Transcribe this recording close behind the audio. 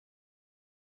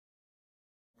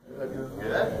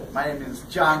Good. My name is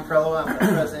John Prello. I'm the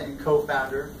president and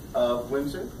co-founder of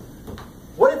Wimzr.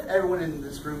 What if everyone in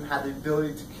this room had the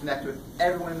ability to connect with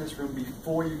everyone in this room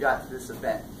before you got to this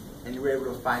event, and you were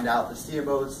able to find out the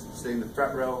CMOs sitting in the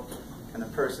front row and the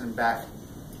person in back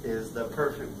is the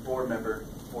perfect board member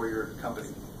for your company?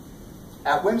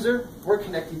 At Wimzr, we're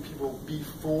connecting people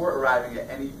before arriving at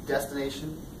any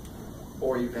destination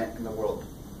or event in the world.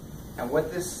 And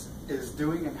what this is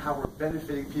doing and how we're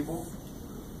benefiting people,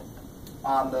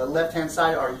 on the left-hand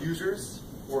side are users.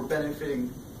 We're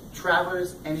benefiting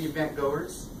travelers and event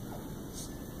goers,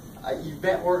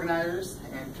 event organizers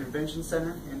and convention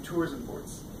center and tourism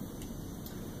boards.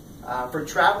 For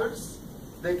travelers,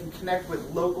 they can connect with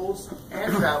locals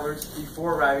and travelers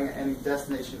before arriving at any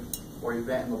destination or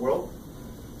event in the world.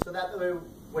 So that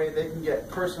way they can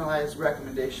get personalized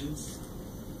recommendations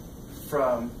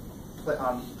from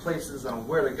places on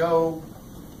where to go,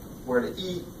 where to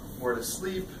eat, where to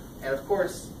sleep, and of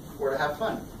course, where to have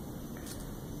fun.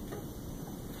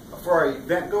 For our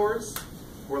event goers,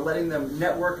 we're letting them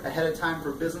network ahead of time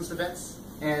for business events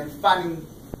and finding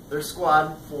their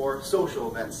squad for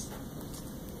social events.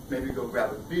 Maybe go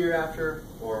grab a beer after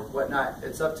or whatnot.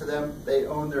 It's up to them. They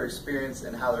own their experience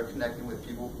and how they're connecting with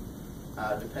people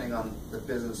depending on the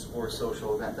business or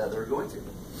social event that they're going to.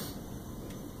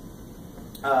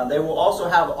 They will also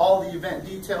have all the event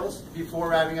details before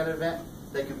arriving at an event.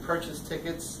 They can purchase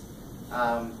tickets,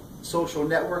 social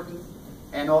networking,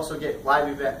 and also get live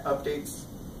event updates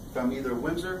from either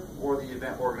Wimzr or the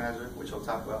event organizer, which I'll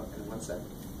talk about in 1 second.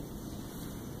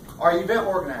 Our event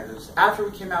organizers, after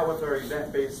we came out with our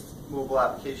event-based mobile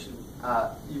application,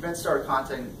 events started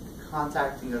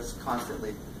contacting us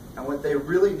constantly. And what they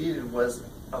really needed was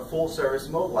a full-service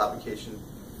mobile application.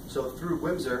 So through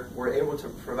Wimzr, we're able to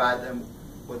provide them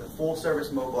with a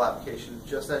full-service mobile application,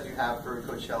 just as you have for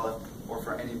Coachella or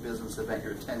for any business event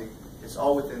you're attending. It's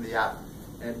all within the app,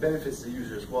 and it benefits the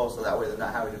user as well, so that way they're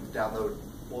not having to download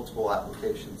multiple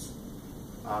applications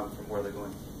from where they're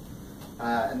going.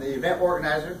 And the event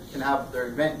organizer can have their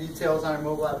event details on a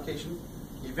mobile application,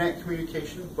 event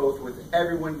communication, both with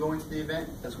everyone going to the event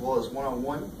as well as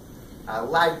one-on-one,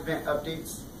 live event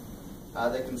updates.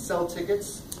 They can sell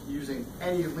tickets using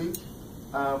any link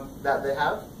that they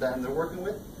have, that they're working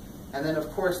with. And then,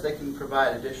 of course, they can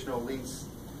provide additional links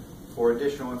for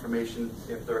additional information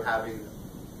if they're having,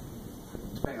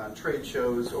 depending on trade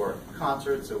shows or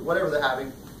concerts or whatever they're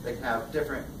having, they can have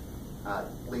different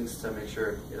links to make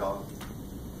sure it all.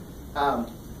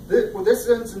 This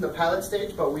is in the pilot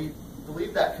stage, but we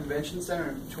believe that convention center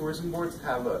and tourism boards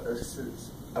have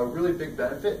a really big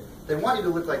benefit. They want you to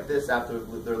look like this after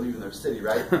they're leaving their city,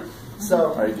 right?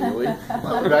 So ideally,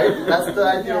 right? That's the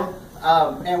ideal.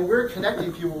 And we're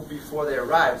connecting people before they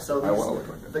arrive. So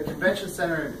the convention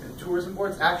center and tourism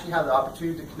boards actually have the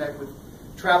opportunity to connect with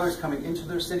travelers coming into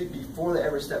their city before they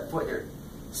ever step foot here.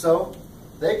 So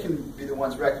they can be the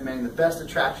ones recommending the best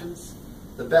attractions,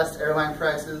 the best airline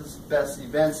prices, best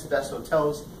events, best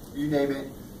hotels, you name it,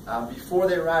 before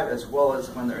they arrive, as well as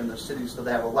when they're in their city, so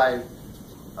they have a live,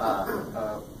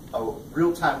 a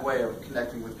real-time way of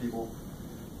connecting with people.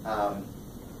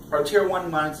 Our Tier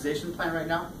 1 monetization plan right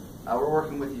now, we're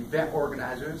working with event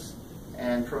organizers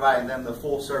and providing them the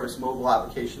full-service mobile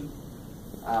application.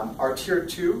 Our Tier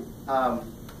 2, on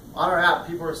our app,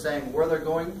 people are saying where they're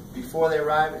going before they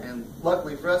arrive, and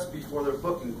luckily for us, before they're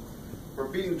booking. We're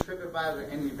beating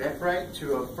TripAdvisor and Eventbrite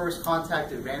to a first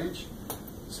contact advantage.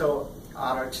 So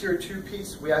on our Tier 2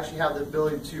 piece, we actually have the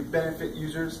ability to benefit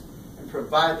users and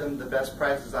provide them the best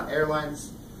prices on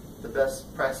airlines, the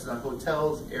best prices on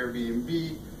hotels,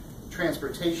 Airbnb,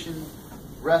 transportation,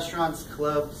 restaurants,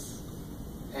 clubs,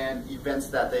 and events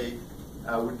that they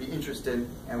would be interested in,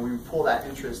 and we pull that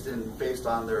interest in based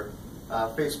on their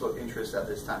Facebook interest at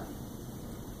this time.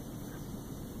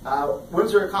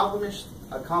 Wimzr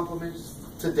accomplishments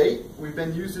to date. We've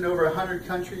been used in over 100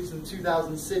 countries and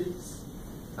 2,000 cities.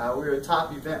 We're a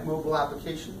top event mobile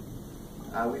application.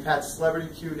 We've had celebrity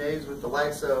Q&As with the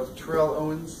likes of Terrell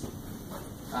Owens.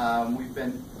 We've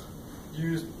been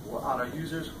used on our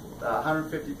users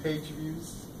 150 page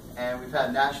views, and we've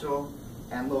had national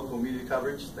and local media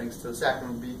coverage thanks to the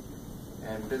Sacramento Bee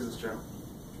and Business Journal.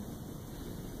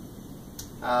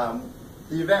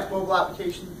 The event mobile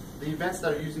application, the events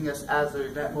that are using us as their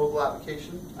event mobile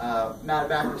application, Matt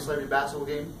Backer Celebrity Basketball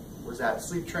game was at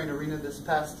Sleep Train Arena this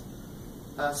past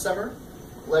summer.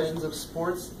 Legends of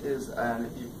Sports is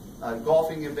a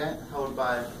golfing event held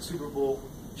by Super Bowl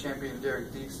champion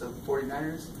Derek Deeks of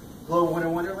 49ers. Global Winter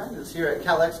Wonderland is here at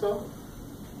Cal Expo,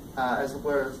 as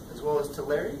well as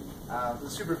Tulare. The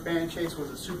Super Fan Chase was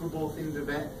a Super Bowl themed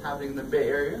event happening in the Bay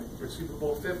Area for Super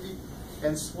Bowl 50.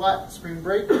 And SWAT Spring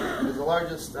Break is the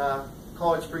largest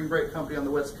college spring break company on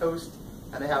the West Coast,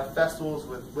 and they have festivals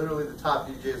with literally the top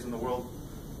DJs in the world.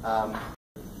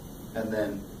 And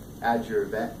then add your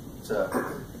event to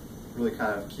really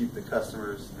kind of keep the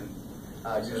customers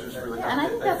and users really happy. And I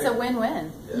think that's a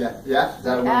win-win. Yeah, yeah. Is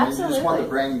that a win-win? Absolutely. You just want the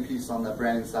branding piece on the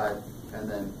branding side, and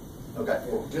then okay,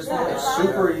 cool. Just it's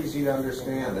super easy to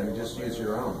understand. I mean, just use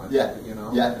your own. Yeah, you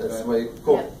know. Yeah, that's the way.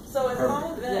 Cool. Yeah. So if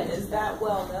my event is that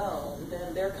well known,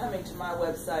 then they're coming to my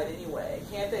website anyway.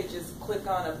 Can't they just click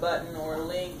on a button or a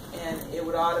link and it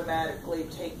would automatically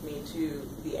take me to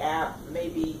the app?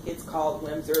 Maybe it's called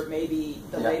Wimzr, maybe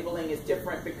the labeling is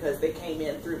different because they came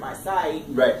in through my site.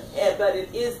 Right. But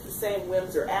it is the same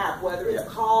Wimzr app, whether it's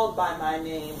called by my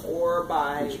name or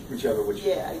by... Whichever.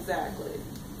 Yeah, exactly.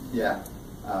 Yeah.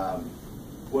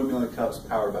 1 million cups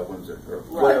powered by Wimzr, or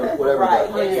Right. whatever.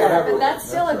 Right. But that's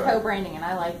still That's a right. co-branding, and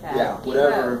I like that. Yeah,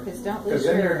 whatever. Because don't lose Because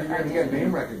then your you're going to get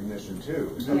name recognition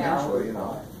too. Eventually, you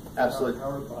know. Absolutely.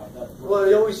 Well,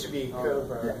 it always should be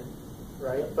co-branded,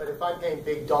 right? But if I'm paying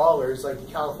big dollars, like the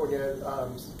California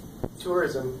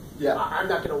tourism, I'm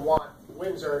not going to want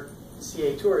Wimzr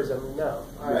CA Tourism. No,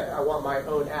 I want my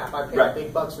own app. I pay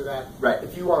big bucks for that. Right.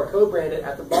 If you want to co-brand it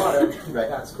at the bottom,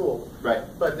 that's cool. Right.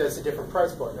 But that's a different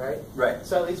price point, right? Right.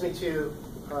 So that leads me to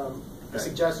a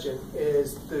suggestion: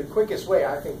 is the quickest way,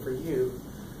 I think, for you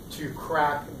to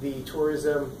crack the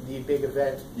tourism, the big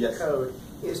event code,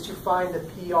 is to find the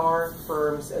PR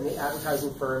firms and the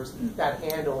advertising firms that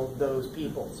handle those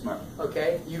people. Smart.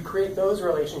 Okay? You create those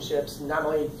relationships, not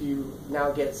only do you now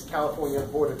get California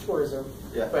Board of Tourism,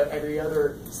 but every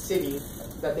other city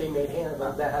that they may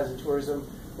handle that has a tourism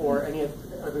or any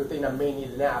other thing that may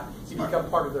need an app, so you become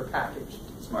part of their package.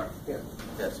 Smart. Yeah.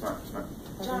 Yeah, smart.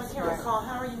 John, I can't recall,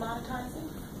 how are you monetizing?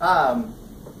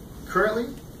 Currently,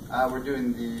 we're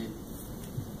doing the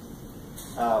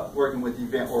working with the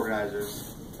event organizers.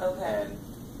 Okay.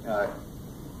 And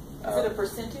is it a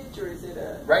percentage or is it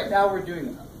a... Right now we're doing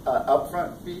an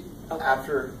upfront fee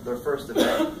after their first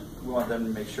event. We want them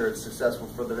to make sure it's successful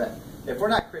for the event. If we're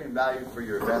not creating value for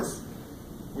your events,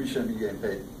 we shouldn't be getting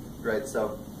paid, right?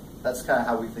 So that's kind of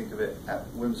how we think of it at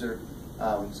Wimzr.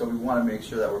 So we want to make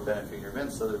sure that we're benefiting your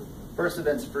events. So the first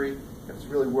event's free. If it's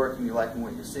really working, you're liking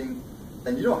what you're seeing,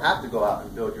 then you don't have to go out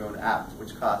and build your own app,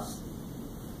 which costs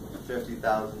 $50,000,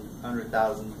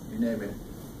 $100,000, you name it.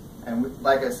 And we,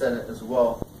 like I said as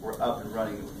well, we're up and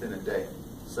running within a day.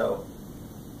 So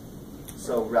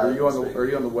rather are you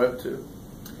on the web too?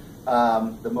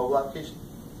 The mobile application.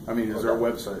 I mean, is there a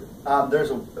website?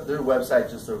 There's a website,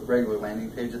 just a regular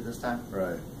landing page at this time.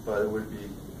 Right. But it would be.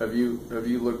 Have you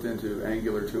looked into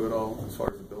Angular 2 at all as far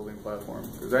as the building platform?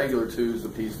 Because Angular 2 is the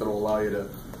piece that will allow you to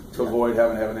avoid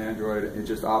having to have an Android. It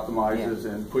just optimizes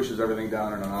and pushes everything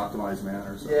down in an optimized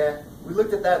manner. So. Yeah, we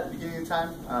looked at that at the beginning of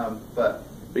time, but.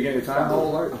 Beginning of time? How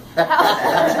old are you?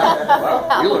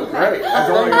 Wow, you look great. He's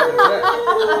only getting checked.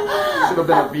 Should have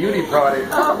been a beauty product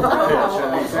pitch. I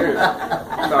mean, seriously.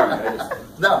 Sorry,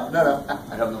 No.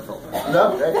 I have no filter.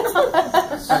 No.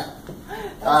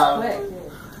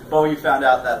 Well, we found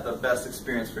out that the best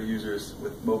experience for users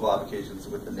with mobile applications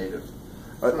with the native.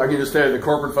 I can just tell you, the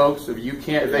corporate folks, if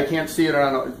they can't see it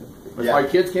on, if my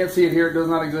kids can't see it here, it does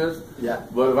not exist. Yeah.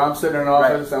 But if I'm sitting in an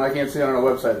office and I can't see it on a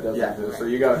website, it doesn't exist. Right. So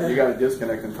you got to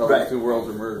disconnect until those two worlds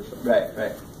are merged. So.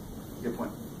 Right. Good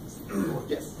point.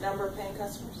 Yes. Number of paying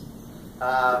customers?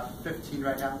 15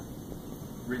 right now,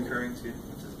 recurring too,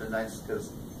 which has been nice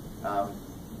because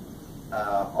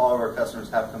all of our customers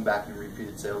have come back and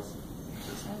repeated sales, which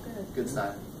is a good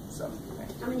sign. So,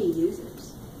 how many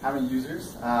users? How many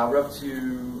users? We're up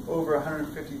to over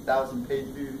 150,000 page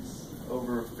views,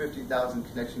 over 50,000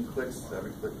 connection clicks, so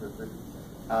every click with it.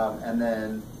 And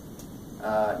then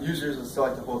users would still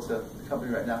like to hold to the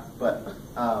company right now, but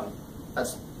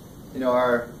that's,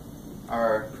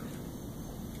 our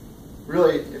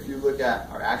really, if you look at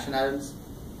our action items,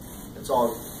 it's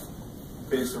all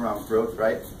based around growth,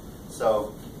 right?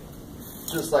 So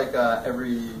just like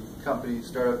every company,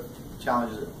 startup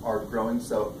challenges are growing,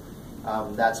 so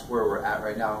that's where we're at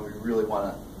right now, and we really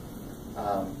want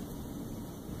to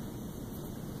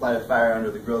light a fire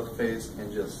under the growth phase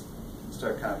and just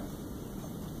start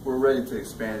we're ready to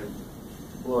expand and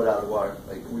blow it out of the water.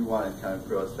 Like, we want to kind of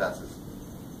grow as fast as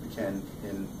we can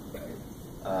in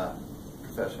a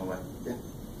professional way. Yeah.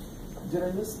 Did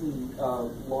I miss the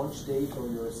launch date or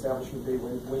your establishment date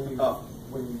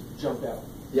when you jumped out?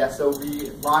 Yeah, so we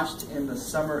launched in the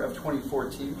summer of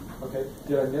 2014. Okay.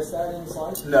 Did I miss that in the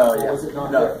slides? No, or was it not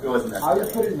no, there? it wasn't there. I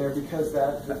would put it in there because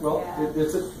that,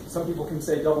 some people can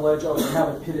say double edge, oh, you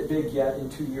haven't hit it big yet in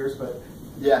 2 years, but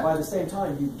Yeah. By the same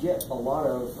time, you get a lot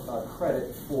of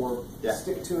credit for Yeah.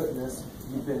 stick to itness.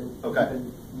 You've been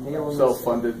nailing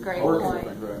Self-funded. Great working. point.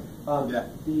 Right.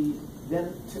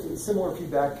 Similar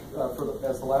feedback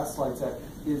as the last slide said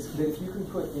is that if you can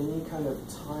put any kind of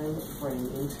time frame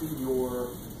into your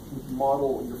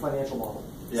model, your financial model,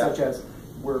 such as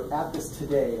we're at this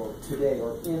today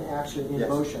or in action, in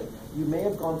motion, you may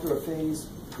have gone through a phase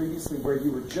previously where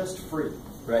you were just free,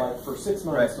 like for 6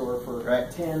 months or for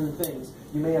 10 things.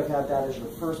 You may have had that as your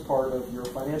first part of your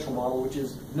financial model, which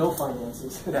is no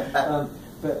finances.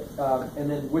 And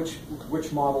then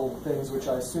which model things, which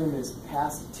I assume is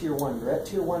past tier 1. You're at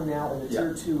tier 1 now, and the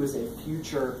tier 2 is a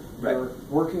future. You're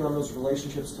working on those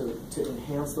relationships to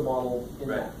enhance the model in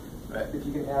that. If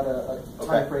you can add a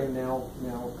time frame now.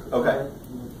 Okay.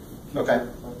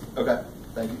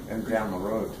 Thank you. And down the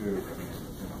road too,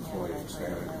 fully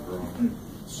expanded, grown,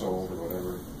 sold, or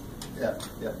whatever. Yeah.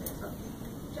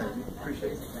 Thank you.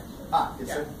 Appreciate it. Yes,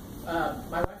 sir.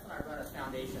 My wife and I run a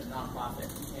foundation, a nonprofit,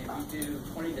 and we do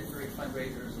 20 to 30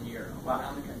 fundraisers a year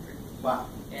around the country. Wow.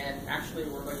 And actually,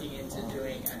 we're looking into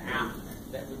doing an app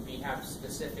that would have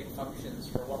specific functions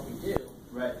for what we do.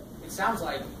 Right. It sounds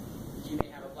like you may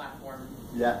have a platform.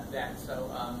 That so.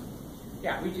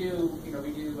 We do.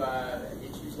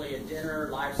 It's usually a dinner,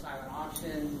 live silent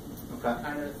auction,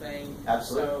 kind of thing.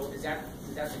 Absolutely. So is that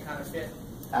the kind of fit?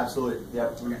 Absolutely.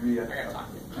 Yep. I gotta talk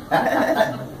to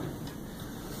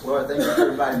you. Laura, thank you for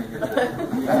inviting me here today.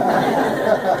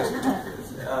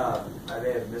 I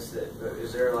may have missed it, but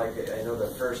is there I know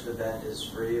the first event is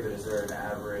free, but is there an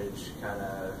average kind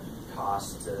of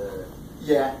cost to?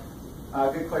 Yeah,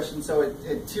 good question. So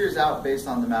it tiers out based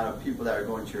on the amount of people that are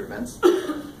going to your events,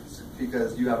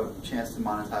 because you have a chance to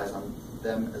monetize on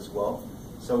them as well.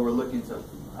 So we're looking to,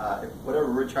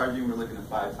 whatever we're charging, we're looking at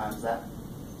 5 times that.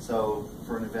 So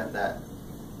for an event that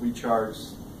we charge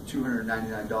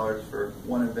 $299 for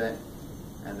one event,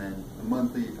 and then a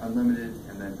monthly unlimited,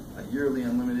 and then a yearly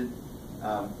unlimited,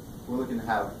 we're looking to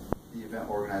have the event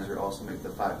organizer also make the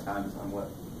 5 times on what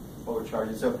we're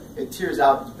charging. So it tiers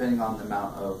out depending on the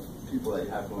amount of people that you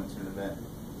have going to an event.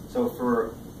 So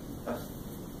for a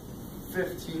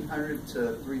 1,500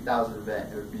 to 3,000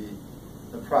 event, it would be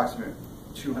approximate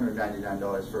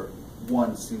 $299 for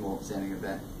one single standing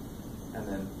event, and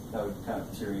then that would kind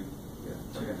of tier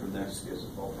from there. Just gives a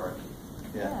ballpark.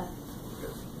 Yeah.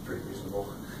 That's pretty reasonable.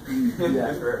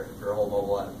 Yeah. for a whole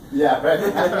mobile app. Yeah, right.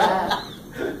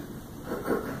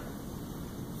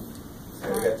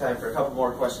 So we've got time for a couple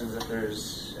more questions if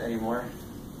there's any more.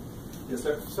 Yes,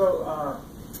 sir. So,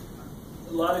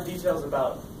 a lot of details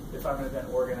about if I'm an event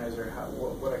organizer,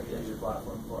 what I can use your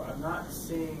platform for. I'm not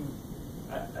seeing,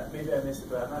 maybe I missed it,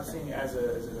 but I'm not seeing it as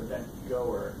an event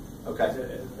goer. Okay. As an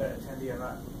event attendee, I'm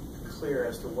not clear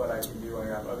as to what I can do on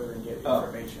your app other than get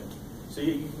information. So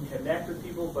you can connect with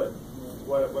people, but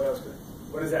what else?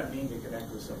 What does that mean to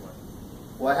connect with someone?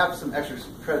 Well, I have some extra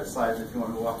credit slides if you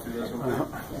want to walk through those real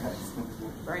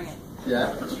quick. Bring it.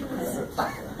 Yeah.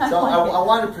 So I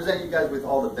want to present you guys with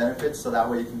all the benefits, so that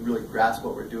way you can really grasp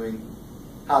what we're doing,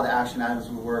 how the action items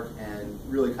will work, and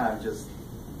really kind of just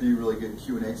be a really good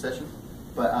Q&A session.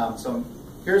 But so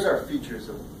here's our features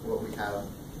of what we have.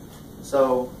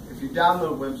 So if you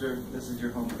download Wimzr, this is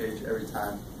your home page every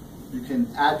time. You can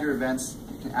add your events,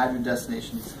 you can add your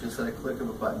destinations just at a click of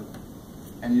a button.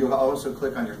 And you'll also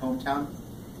click on your hometown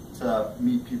to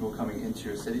meet people coming into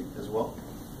your city as well.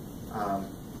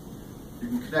 You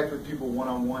can connect with people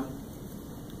one-on-one.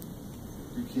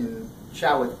 You can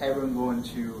chat with everyone going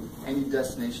to any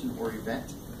destination or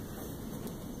event.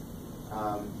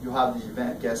 You'll have the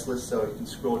event guest list, so you can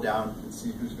scroll down and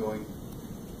see who's going.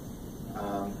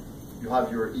 You'll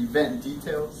have your event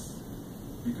details.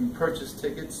 You can purchase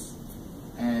tickets,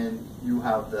 and you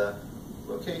have the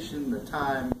location, the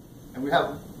time, and we have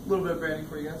a little bit of branding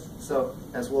for you guys, so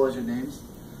as well as your names.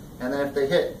 And then if they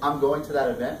hit "I'm going to that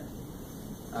event,"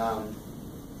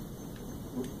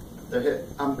 they hit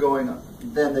 "I'm going,"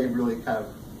 then they really kind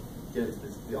of get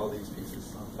into all these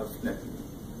pieces of connecting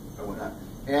and whatnot.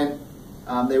 And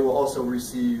they will also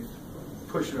receive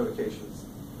push notifications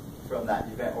from that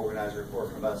event organizer or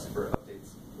from us for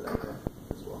updates for that event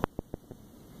as well.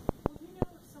 Well, do you know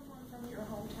if someone from your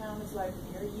hometown is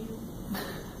near you?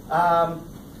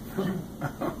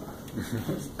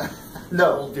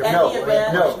 No.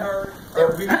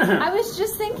 I was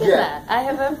just thinking that. I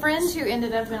have a friend who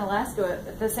ended up in Alaska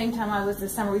at the same time I was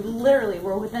this summer. We literally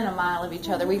were within a mile of each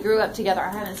other. We grew up together.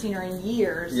 I haven't seen her in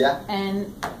years. Yeah.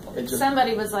 And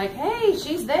somebody was like, "Hey,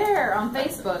 she's there" on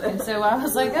Facebook. And so I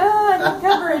was like, "Oh, I need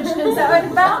coverage." And so I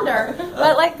found her.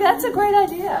 But that's a great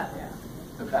idea.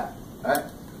 Okay. All right.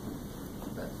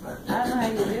 I don't know how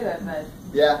you do it, but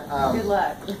Yeah. Good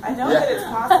luck. I know that it's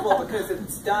possible because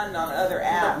it's done on other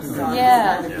apps. So I'm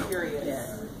Yeah. kind of curious.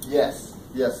 Yes,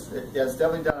 it's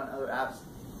definitely done on other apps.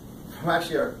 From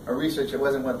actually our research, it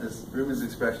wasn't what this room is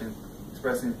expressing.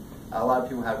 A lot of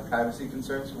people have privacy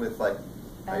concerns with like,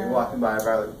 you're walking by a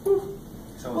bar, like, whew,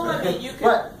 someone's Well, I mean, you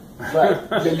could. But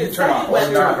then you turn off.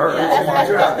 Well, Not her. Remember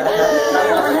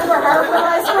her from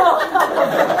high school?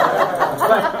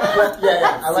 But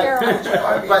yeah, I like.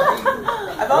 But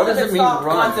I've What only does it been mean stalked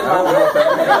run? once in I don't my know life. what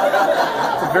that means.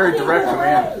 It's a very direct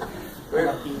command.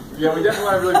 yeah, we definitely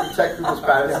want to really protect people's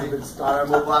privacy on our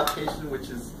mobile application, which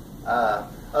is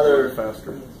other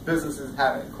Faster. businesses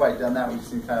haven't quite done that. We've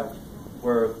seen kind of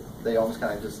where they almost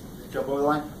kind of just jump over the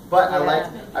line. But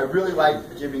I really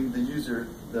like giving the user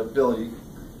the ability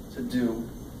to do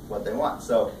what they want.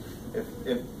 So if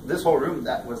this whole room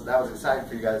that was exciting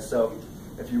for you guys. So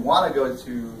if you want to go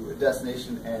to a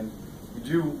destination and you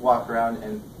do walk around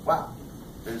and wow,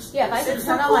 there's Yeah, if I could It's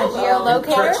turn so on my cool.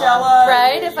 geolocator, Coachella,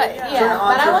 right? If I, yeah. yeah,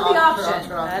 but I want the option.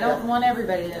 turn on, I don't want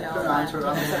everybody to know Turn on, about turn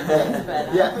on. certain things,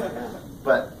 but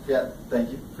But yeah,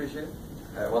 thank you, appreciate it.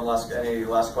 All right, any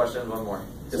last questions? One more.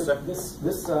 Yes, So sir.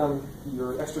 this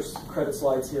your extra credit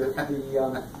slides here.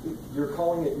 You're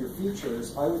calling it your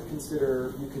features. I would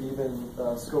consider you could even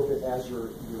scope it as your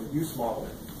use model.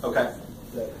 Okay.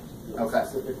 That, Okay.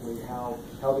 specifically how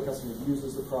the customer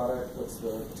uses the product, what's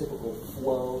the typical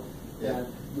flow. Yeah. And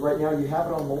right now you have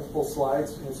it on multiple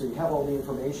slides, and so you have all the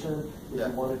information. If Yeah.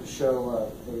 you wanted to show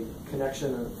a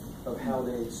connection of how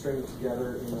they string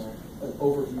together in an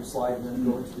overview slide and then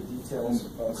go into the details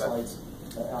Okay. slides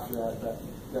after that would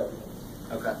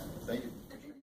be Okay.